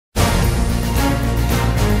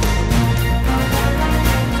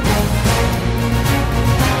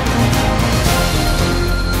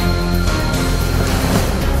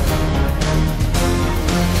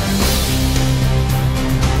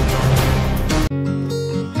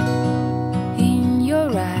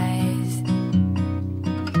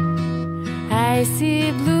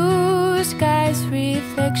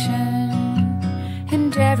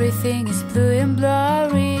everything is blue and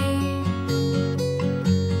blurry.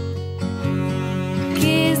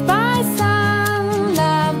 Kissed by sun,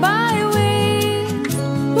 loved by winds,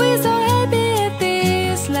 we're so happy at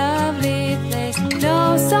this lovely place.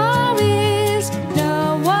 No sorries,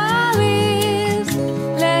 no worries,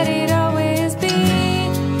 let it always be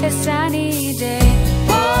a sunny day.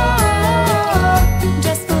 Whoa,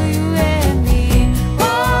 just for you and me.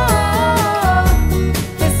 Whoa,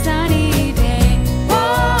 a sunny day. Whoa,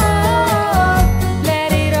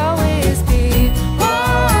 let it always be. Whoa,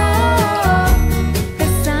 a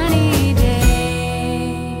sunny day.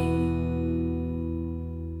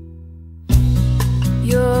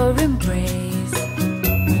 Your embrace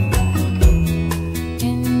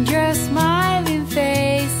and your smiling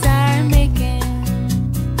face are making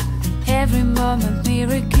every moment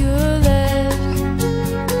miraculous.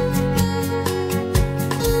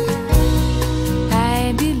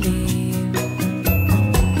 I believe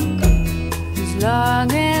as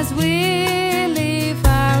long as we live,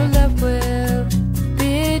 our love will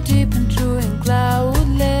be deep and true and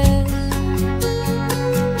cloudless.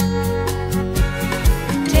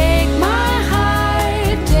 Take my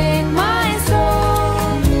heart, take my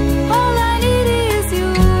soul. All I need is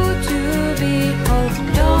you to be whole.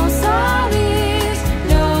 No sorries,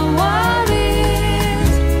 no worries,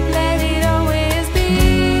 let it always be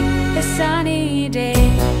a sunny day.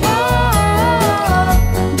 Whoa,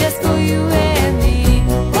 just for you and me.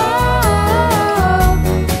 Whoa,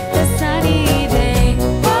 a sunny day.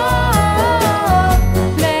 Whoa,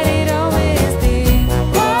 let it always be.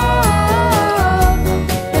 Whoa,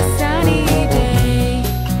 a sunny day.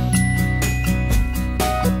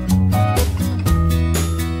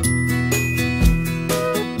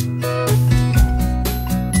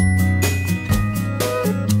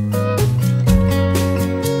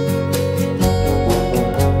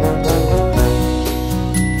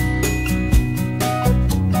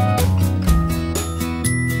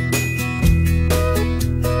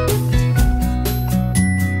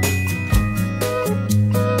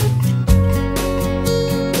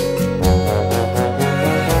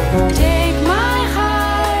 Take my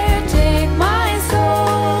heart, take my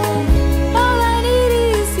soul. All I need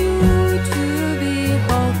is you to be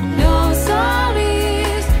whole. No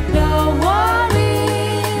sorries, no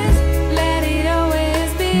worries, let it always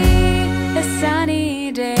be a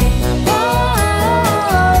sunny day.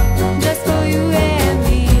 Whoa, just for you and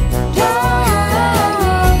me. Whoa,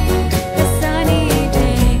 a sunny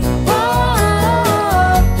day. Whoa,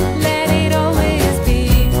 let it always be.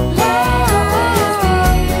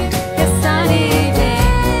 A sunny day.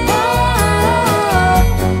 Whoa,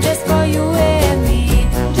 just for you and me.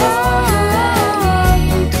 Whoa,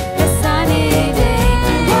 a sunny day.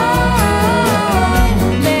 Whoa,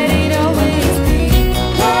 let it always be.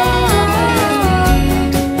 Whoa,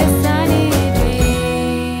 a sunny day.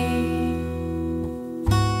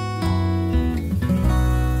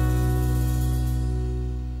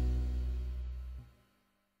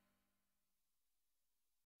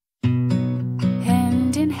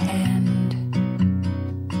 Hand in hand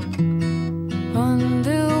on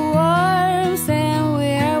the warm sand, we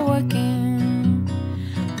are walking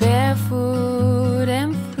barefoot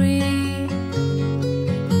and free.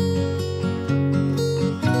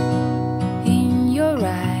 In your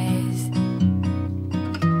eyes,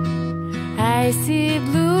 I see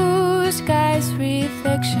blue skies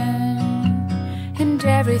reflection, and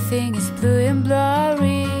everything is blue and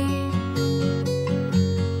blurry.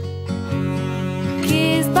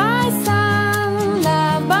 Kissed by sun,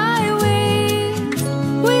 loved by winds,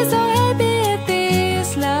 we're so happy at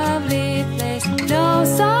this lovely place. No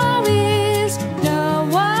sorries, no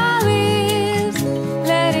worries,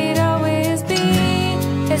 let it always be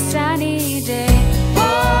a sunny day.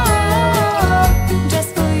 Whoa, just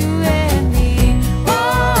for you and me.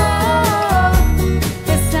 Whoa,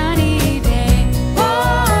 a sunny day.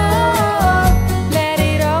 Whoa, let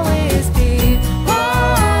it always be.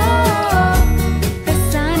 Whoa, a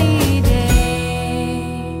sunny day.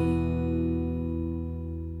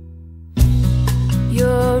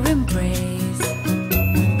 Your embrace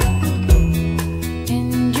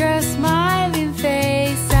and your smiling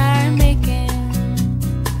face are making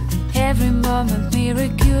every moment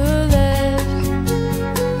miraculous.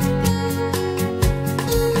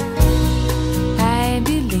 I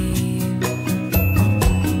believe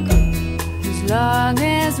as long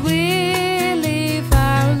as we live,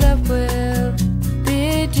 our love will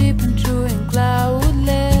be deep and true and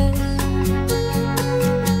cloudless.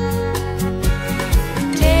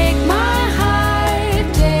 Take my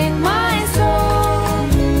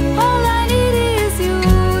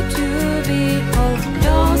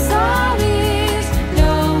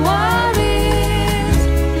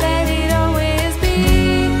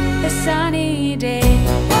sunny day.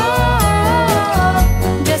 Oh,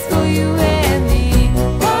 just for you and me.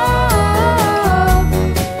 Oh,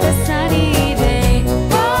 a sunny day.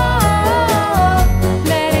 Oh,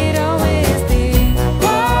 let it always be. Oh,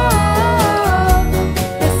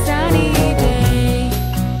 a sunny day.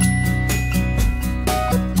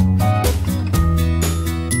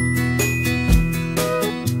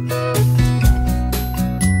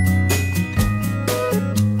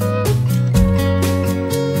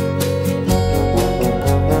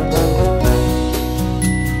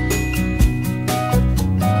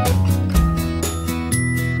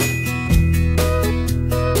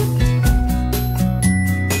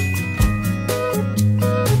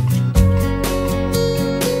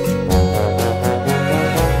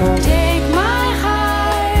 Take my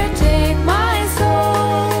heart, take my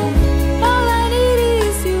soul. All I need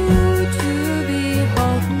is you to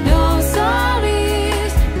behold. No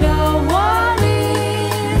sorries, no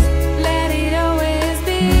worries. Let it always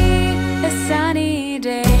be a sunny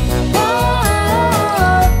day.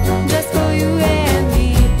 Oh, just for you and me.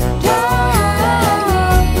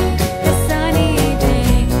 Oh, a sunny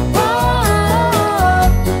day. Oh,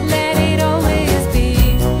 let it always be.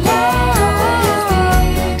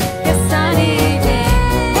 A sunny day.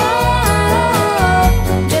 Oh,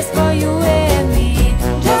 just for you and me.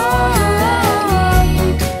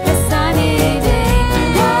 A sunny day.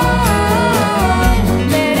 Oh,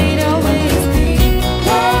 let it always be.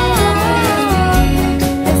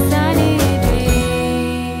 A sunny day.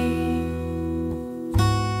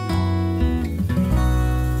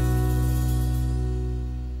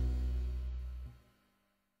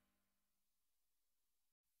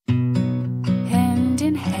 Hand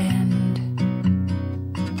in hand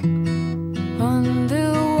on the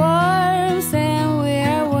warm sand, we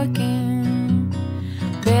are walking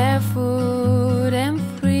barefoot and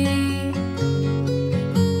free.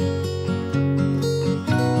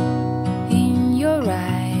 In your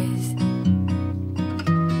eyes,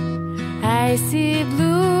 I see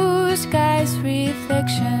blue skies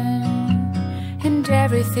reflection, and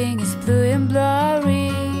everything is blue